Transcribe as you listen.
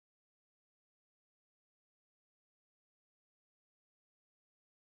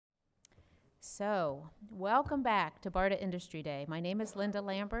So, welcome back to BARDA Industry Day. My name is Linda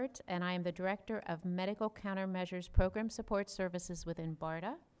Lambert, and I am the Director of Medical Countermeasures Program Support Services within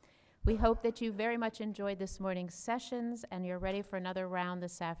BARDA. We hope that you very much enjoyed this morning's sessions and you're ready for another round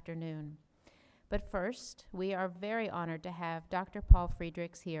this afternoon. But first, we are very honored to have Dr. Paul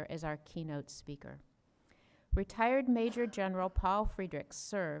Friedrichs here as our keynote speaker. Retired Major General Paul Friedrichs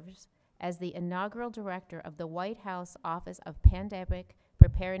serves as the inaugural director of the White House Office of Pandemic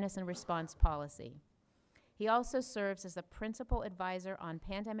Preparedness and Response Policy. He also serves as the principal advisor on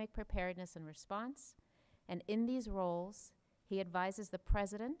pandemic preparedness and response, and in these roles, he advises the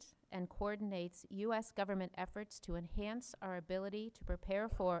President and coordinates U.S. government efforts to enhance our ability to prepare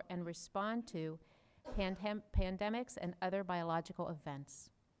for and respond to pandemics and other biological events.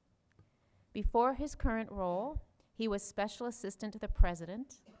 Before his current role, he was Special Assistant to the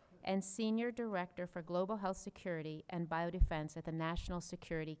President and Senior Director for Global Health Security and Biodefense at the National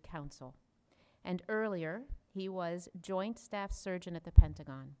Security Council. And earlier, he was Joint Staff Surgeon at the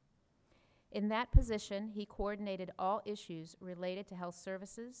Pentagon. In that position, he coordinated all issues related to health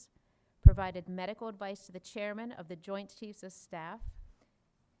services, provided medical advice to the Chairman of the Joint Chiefs of Staff.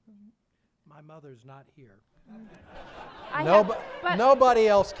 My mother's not here. Nobody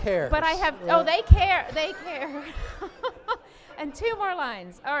else cares. But I have, oh, they care. And two more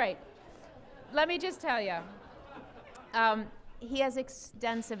lines. All right. Let me just tell you. He has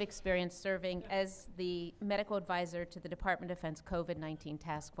extensive experience serving as the medical advisor to the Department of Defense COVID-19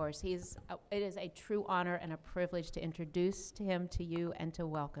 Task Force. It is a true honor and a privilege to introduce him to you and to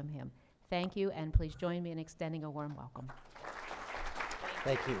welcome him. Thank you, and please join me in extending a warm welcome.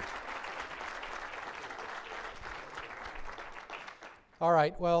 Thank you. All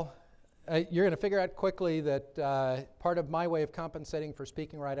right, well, you're going to figure out quickly that part of my way of compensating for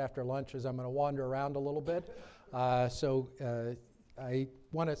speaking right after lunch is I'm going to wander around a little bit. So I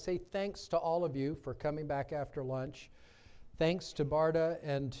want to say thanks to all of you for coming back after lunch. Thanks to BARDA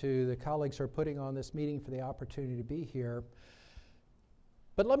and to the colleagues who are putting on this meeting for the opportunity to be here.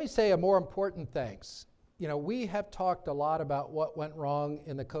 But let me say a more important thanks. You know, we have talked a lot about what went wrong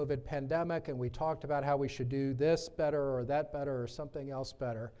in the COVID pandemic, and we talked about how we should do this better or that better or something else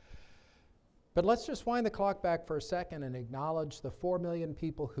better. But let's just wind the clock back for a second and acknowledge the 4 million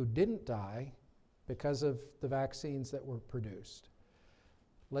people who didn't die because of the vaccines that were produced.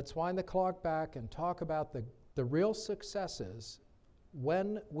 Let's wind the clock back and talk about the real successes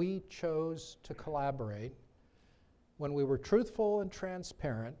when we chose to collaborate, when we were truthful and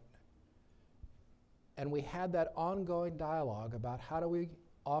transparent, and we had that ongoing dialogue about how do we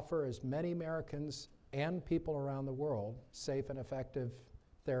offer as many Americans and people around the world safe and effective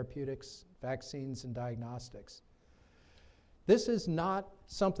therapeutics, vaccines, and diagnostics. This is not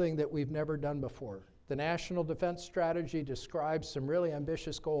something that we've never done before. The National Defense Strategy describes some really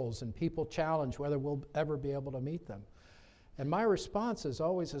ambitious goals, and people challenge whether we'll ever be able to meet them. And my response is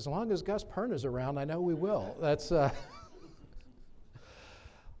always, as long as Gus Perna is around, I know we will. That's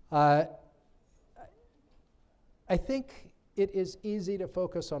I think it is easy to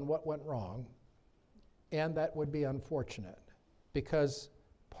focus on what went wrong, and that would be unfortunate, because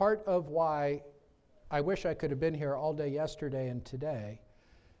part of why I wish I could have been here all day yesterday and today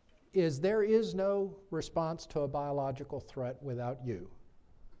is there is no response to a biological threat without you.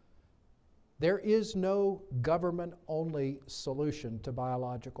 There is no government-only solution to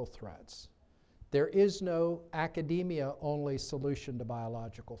biological threats. There is no academia-only solution to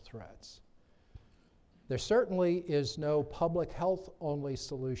biological threats. There certainly is no public health-only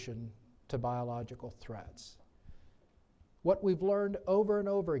solution to biological threats. What we've learned over and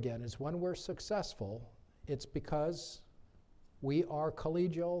over again is when we're successful, it's because we are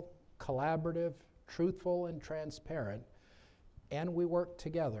collegial, collaborative, truthful, and transparent, and we work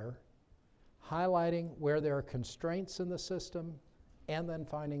together, highlighting where there are constraints in the system and then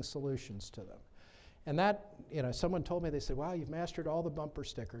finding solutions to them. And that, you know, someone told me, they said, wow, you've mastered all the bumper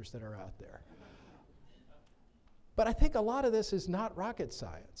stickers that are out there. But I think a lot of this is not rocket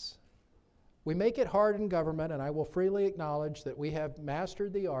science. We make it hard in government, and I will freely acknowledge that we have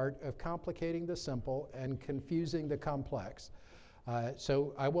mastered the art of complicating the simple and confusing the complex.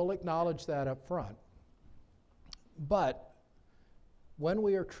 So I will acknowledge that up front. But when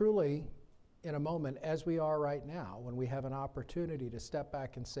we are truly in a moment, as we are right now, when we have an opportunity to step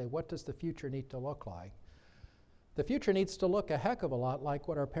back and say, what does the future need to look like? The future needs to look a heck of a lot like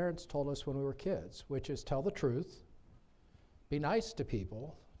what our parents told us when we were kids, which is tell the truth, be nice to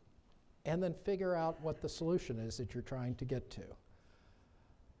people, and then figure out what the solution is that you're trying to get to.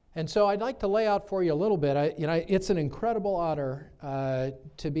 And so I'd like to lay out for you a little bit. It's an incredible honor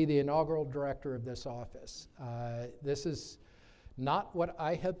to be the inaugural director of this office. This is Not what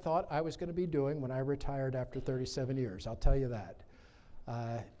I had thought I was going to be doing when I retired after 37 years, I'll tell you that.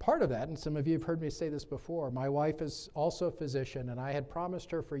 Part of that, and some of you have heard me say this before, my wife is also a physician, and I had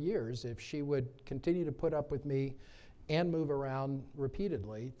promised her for years if she would continue to put up with me and move around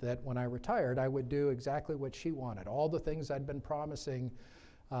repeatedly, that when I retired, I would do exactly what she wanted. All the things I'd been promising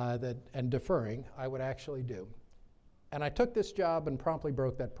and deferring, I would actually do. And I took this job and promptly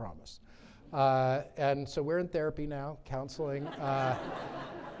broke that promise. And so we're in therapy now, counseling.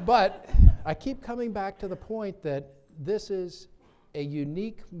 But I keep coming back to the point that this is a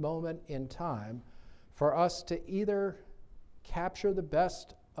unique moment in time for us to either capture the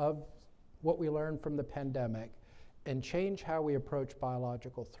best of what we learned from the pandemic and change how we approach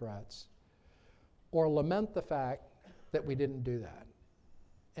biological threats, or lament the fact that we didn't do that.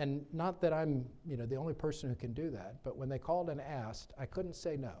 And not that I'm the only person who can do that, but when they called and asked, I couldn't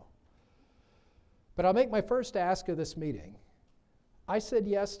say no. But I'll make my first ask of this meeting. I said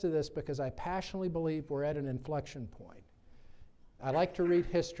yes to this because I passionately believe we're at an inflection point. I like to read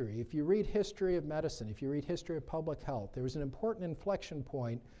history. If you read history of medicine, if you read history of public health, there was an important inflection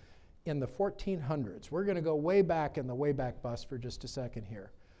point in the 1400s. We're going to go way back in the Wayback Bus for just a second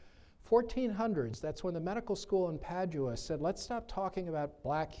here. 1400s, that's when the medical school in Padua said, let's stop talking about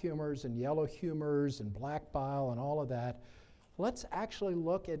black humors and yellow humors and black bile and all of that. Let's actually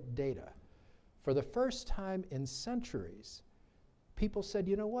look at data. For the first time in centuries, people said,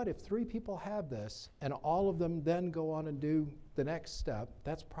 you know what, if 3 people have this and all of them then go on and do the next step,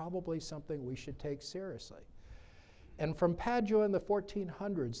 that's probably something we should take seriously. And from Padua in the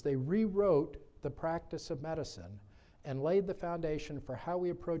 1400s, they rewrote the practice of medicine and laid the foundation for how we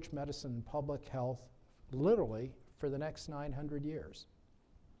approach medicine and public health literally for the next 900 years.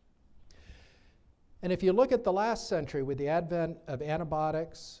 And if you look at the last century with the advent of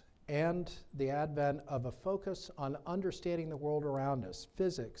antibiotics and the advent of a focus on understanding the world around us,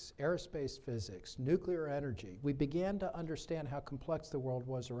 physics, aerospace physics, nuclear energy, we began to understand how complex the world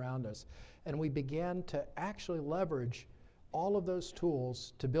was around us, and we began to actually leverage all of those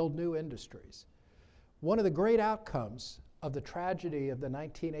tools to build new industries. One of the great outcomes of the tragedy of the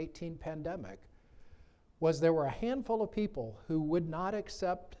 1918 pandemic was there were a handful of people who would not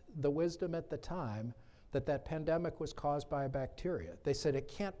accept the wisdom at the time that that pandemic was caused by a bacteria. They said it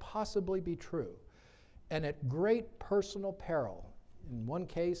can't possibly be true. And at great personal peril, in one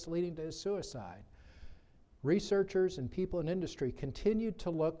case leading to suicide, researchers and people in industry continued to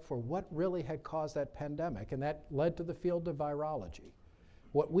look for what really had caused that pandemic, and that led to the field of virology.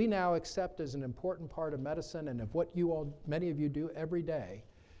 What we now accept as an important part of medicine and of what you all, many of you do every day,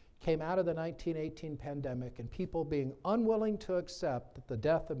 came out of the 1918 pandemic and people being unwilling to accept that the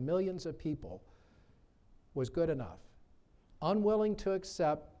death of millions of people was good enough. Unwilling to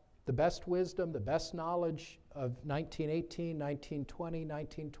accept the best wisdom, the best knowledge of 1918, 1920,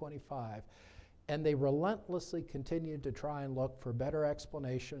 1925, and they relentlessly continued to try and look for better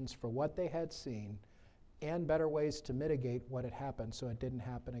explanations for what they had seen and better ways to mitigate what had happened so it didn't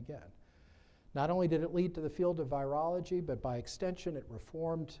happen again. Not only did it lead to the field of virology, but by extension it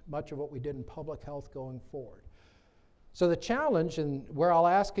reformed much of what we did in public health going forward. So the challenge, and where I'll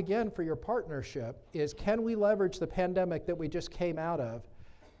ask again for your partnership, is can we leverage the pandemic that we just came out of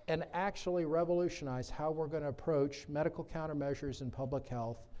and actually revolutionize how we're going to approach medical countermeasures in public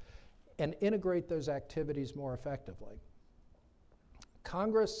health and integrate those activities more effectively?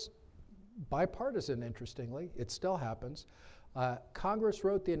 Congress, bipartisan interestingly, it still happens, Congress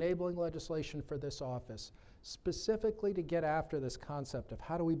wrote the enabling legislation for this office specifically to get after this concept of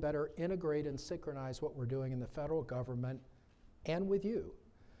how do we better integrate and synchronize what we're doing in the federal government and with you.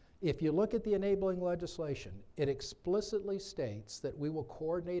 If you look at the enabling legislation, it explicitly states that we will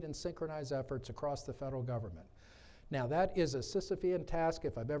coordinate and synchronize efforts across the federal government. Now that is a Sisyphean task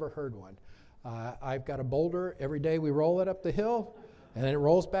if I've ever heard one. I've got a boulder, every day we roll it up the hill, and then it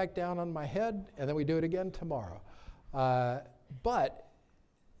rolls back down on my head, and then we do it again tomorrow. But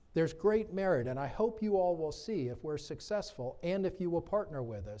there's great merit, and I hope you all will see, if we're successful and if you will partner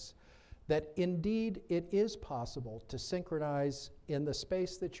with us, that indeed it is possible to synchronize in the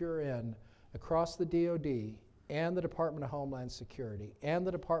space that you're in across the DoD and the Department of Homeland Security and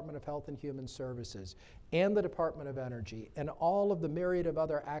the Department of Health and Human Services and the Department of Energy and all of the myriad of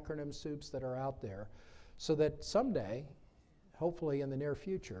other acronym soups that are out there, so that someday, hopefully in the near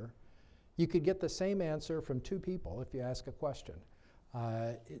future, you could get the same answer from 2 people if you ask a question.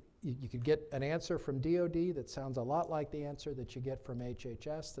 You could get an answer from DoD that sounds a lot like the answer that you get from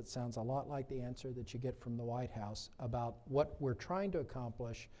HHS, that sounds a lot like the answer that you get from the White House about what we're trying to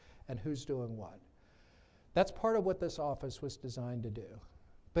accomplish and who's doing what. That's part of what this office was designed to do,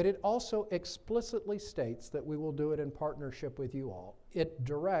 But it also explicitly states that we will do it in partnership with you all. It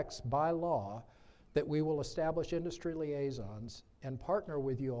directs by law that we will establish industry liaisons and partner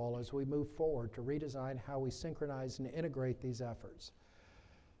with you all as we move forward to redesign how we synchronize and integrate these efforts.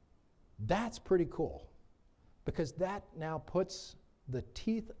 That's pretty cool, because that now puts the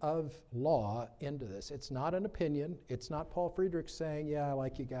teeth of law into this. It's not an opinion. It's not Paul Friedrichs saying, yeah, I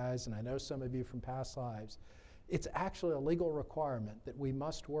like you guys, and I know some of you from past lives. It's actually a legal requirement that we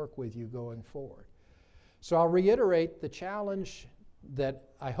must work with you going forward. So I'll reiterate the challenge that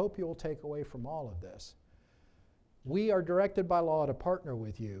I hope you will take away from all of this. We are directed by law to partner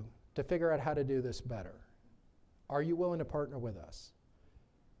with you to figure out how to do this better. Are you willing to partner with us?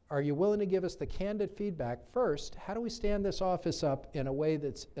 Are you willing to give us the candid feedback? First, how do we stand this office up in a way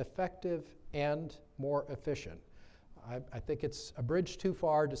that's effective and more efficient? I think it's a bridge too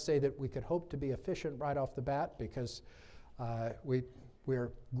far to say that we could hope to be efficient right off the bat, because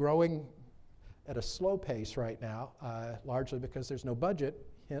we're growing at a slow pace right now, largely because there's no budget,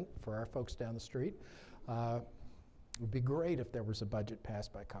 hint, for our folks down the street. It would be great if there was a budget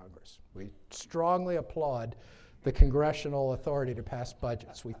passed by Congress. We strongly applaud the congressional authority to pass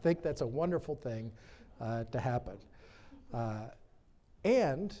budgets. We think that's a wonderful thing to happen.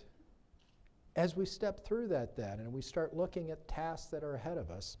 And as we step through that then, and we start looking at tasks that are ahead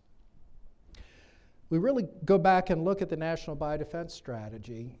of us, we really go back and look at the National Biodefense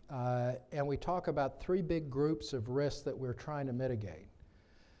Strategy, and we talk about three big groups of risks that we're trying to mitigate.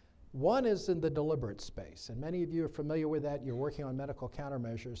 One is in the deliberate space, and many of you are familiar with that. You're working on medical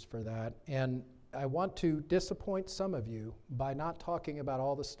countermeasures for that, and I want to disappoint some of you by not talking about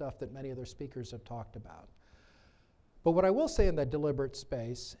all the stuff that many other speakers have talked about. But what I will say in that deliberate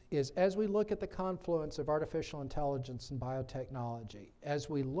space is, as we look at the confluence of artificial intelligence and biotechnology, as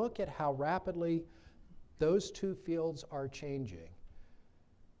we look at how rapidly those two fields are changing,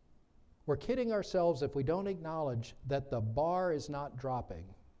 we're kidding ourselves if we don't acknowledge that the bar is not dropping.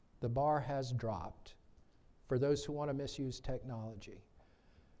 The bar has dropped for those who want to misuse technology.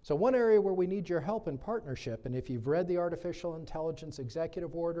 So one area where we need your help and partnership, and if you've read the Artificial Intelligence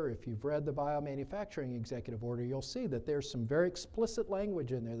Executive Order, if you've read the Biomanufacturing Executive Order, you'll see that there's some very explicit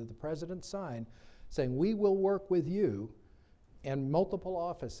language in there that the President signed saying we will work with you and multiple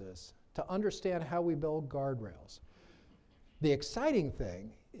offices to understand how we build guardrails. The exciting thing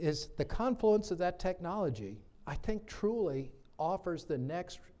is the confluence of that technology, I think, truly offers the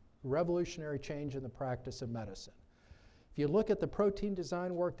next revolutionary change in the practice of medicine. If you look at the protein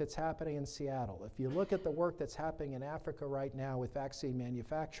design work that's happening in Seattle, if you look at the work that's happening in Africa right now with vaccine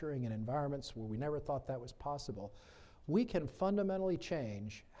manufacturing in environments where we never thought that was possible, we can fundamentally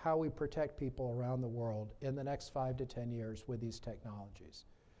change how we protect people around the world in the next 5 to 10 years with these technologies.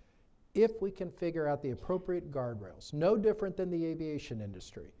 If we can figure out the appropriate guardrails, no different than the aviation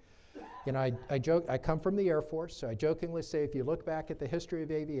industry. You know, I joke, I come from the Air Force, so I jokingly say if you look back at the history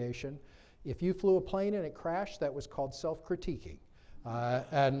of aviation, if you flew a plane and it crashed, that was called self-critiquing.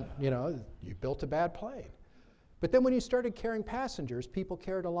 And, you know, you built a bad plane. But then when you started carrying passengers, people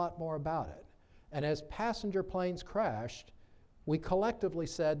cared a lot more about it. And as passenger planes crashed, we collectively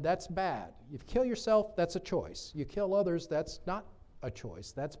said, that's bad. You kill yourself, that's a choice. You kill others, that's not a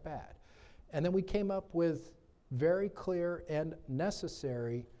choice, that's bad. And then we came up with very clear and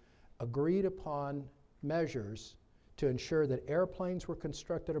necessary, agreed upon measures to ensure that airplanes were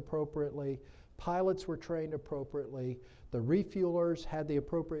constructed appropriately, pilots were trained appropriately, the refuelers had the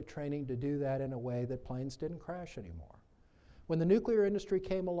appropriate training to do that in a way that planes didn't crash anymore. When the nuclear industry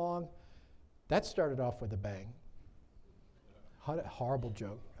came along, that started off with a bang. Horrible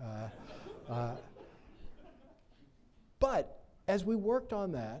joke. But as we worked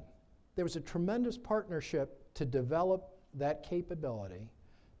on that, there was a tremendous partnership to develop that capability,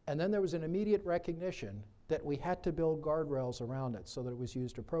 and then there was an immediate recognition that we had to build guardrails around it so that it was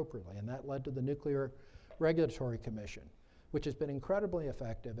used appropriately, and that led to the Nuclear Regulatory Commission, which has been incredibly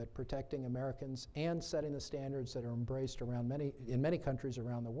effective at protecting Americans and setting the standards that are embraced around in many countries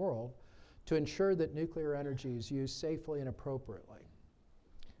around the world to ensure that nuclear energy is used safely and appropriately.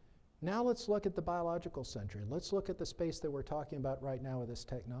 Now let's look at the biological century. Let's look at the space that we're talking about right now with this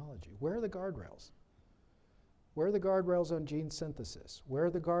technology. Where are the guardrails? Where are the guardrails on gene synthesis? Where are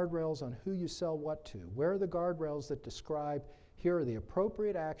the guardrails on who you sell what to? Where are the guardrails that describe here are the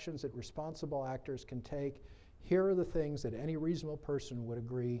appropriate actions that responsible actors can take? Here are the things that any reasonable person would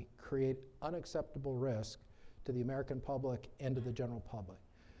agree create unacceptable risk to the American public and to the general public.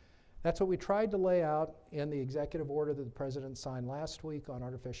 That's what we tried to lay out in the executive order that the President signed last week on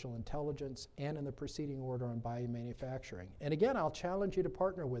artificial intelligence and in the preceding order on biomanufacturing. And again, I'll challenge you to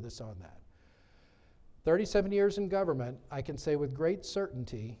partner with us on that. 37 years in government, I can say with great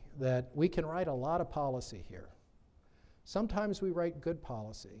certainty that we can write a lot of policy here. Sometimes we write good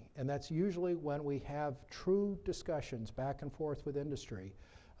policy, and that's usually when we have true discussions back and forth with industry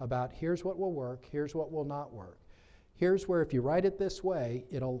about here's what will work, here's what will not work. Here's where if you write it this way,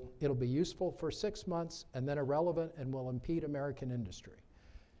 it'll be useful for 6 months and then irrelevant and will impede American industry.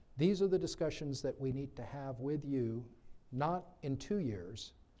 These are the discussions that we need to have with you, not in 2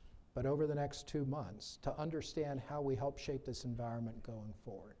 years, but over the next 2 months to understand how we help shape this environment going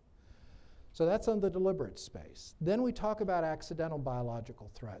forward. So that's on the deliberate space. Then we talk about accidental biological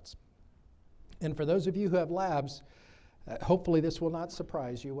threats. And for those of you who have labs, hopefully this will not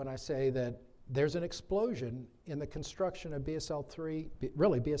surprise you when I say that there's an explosion in the construction of BSL-3,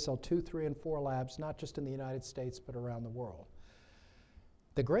 really BSL-2, 3, and 4 labs, not just in the United States, but around the world.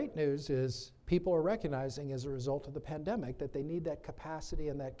 The great news is people are recognizing as a result of the pandemic that they need that capacity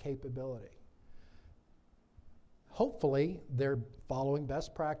and that capability. Hopefully, they're following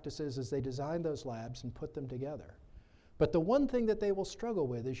best practices as they design those labs and put them together. But the one thing that they will struggle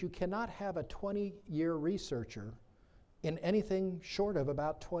with is you cannot have a 20-year researcher in anything short of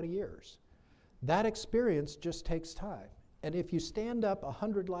about 20 years. That experience just takes time. And if you stand up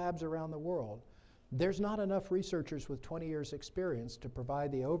 100 labs around the world, there's not enough researchers with 20 years experience to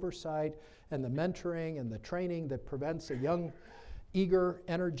provide the oversight and the mentoring and the training that prevents a young, eager,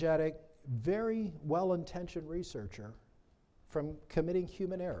 energetic, very well-intentioned researcher from committing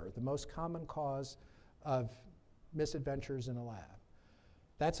human error, the most common cause of misadventures in a lab.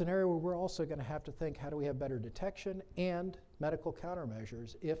 That's an area where we're also going to have to think, how do we have better detection and medical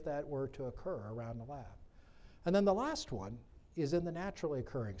countermeasures if that were to occur around the lab? And then the last one is in the naturally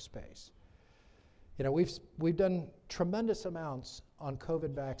occurring space. You know, we've done tremendous amounts on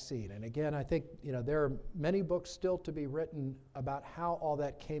COVID vaccine. And again, I think, you know, there are many books still to be written about how all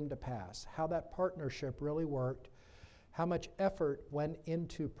that came to pass, how that partnership really worked, how much effort went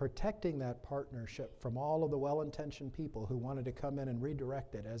into protecting that partnership from all of the well-intentioned people who wanted to come in and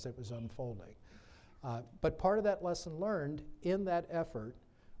redirect it as it was unfolding. But part of that lesson learned in that effort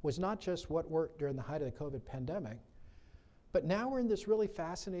was not just what worked during the height of the COVID pandemic, but now we're in this really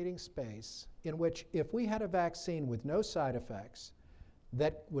fascinating space in which if we had a vaccine with no side effects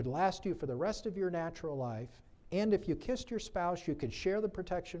that would last you for the rest of your natural life, and if you kissed your spouse, you could share the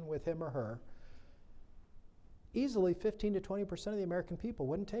protection with him or her, easily 15 to 20% of the American people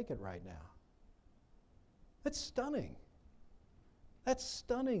wouldn't take it right now. That's stunning. That's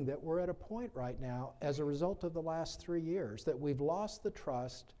stunning that we're at a point right now as a result of the last 3 years that we've lost the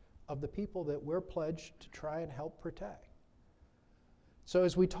trust of the people that we're pledged to try and help protect. So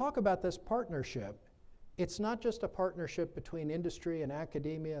as we talk about this partnership, it's not just a partnership between industry and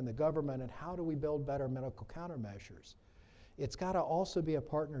academia and the government and how do we build better medical countermeasures. It's got to also be a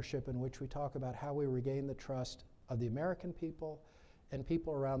partnership in which we talk about how we regain the trust of the American people and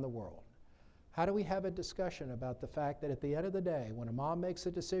people around the world. How do we have a discussion about the fact that at the end of the day, when a mom makes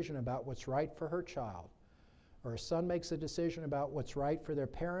a decision about what's right for her child, or a son makes a decision about what's right for their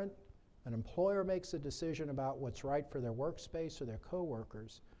parent, an employer makes a decision about what's right for their workspace or their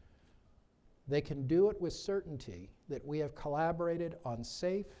coworkers, they can do it with certainty that we have collaborated on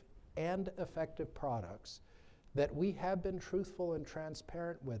safe and effective products, that we have been truthful and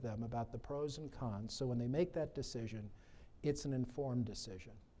transparent with them about the pros and cons, so when they make that decision, it's an informed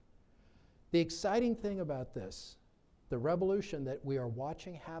decision. The exciting thing about this, the revolution that we are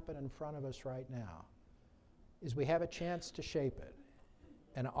watching happen in front of us right now, is we have a chance to shape it.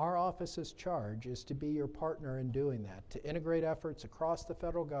 And our office's charge is to be your partner in doing that, to integrate efforts across the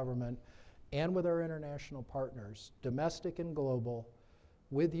federal government and with our international partners, domestic and global,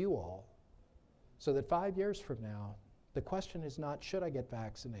 with you all, so that 5 years from now, the question is not, should I get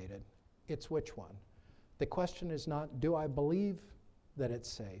vaccinated? It's which one. The question is not, do I believe that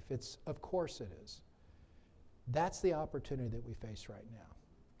it's safe? It's, of course it is. That's the opportunity that we face right now.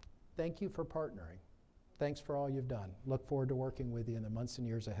 Thank you for partnering. Thanks for all you've done. Look forward to working with you in the months and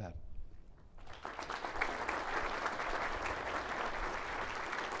years ahead.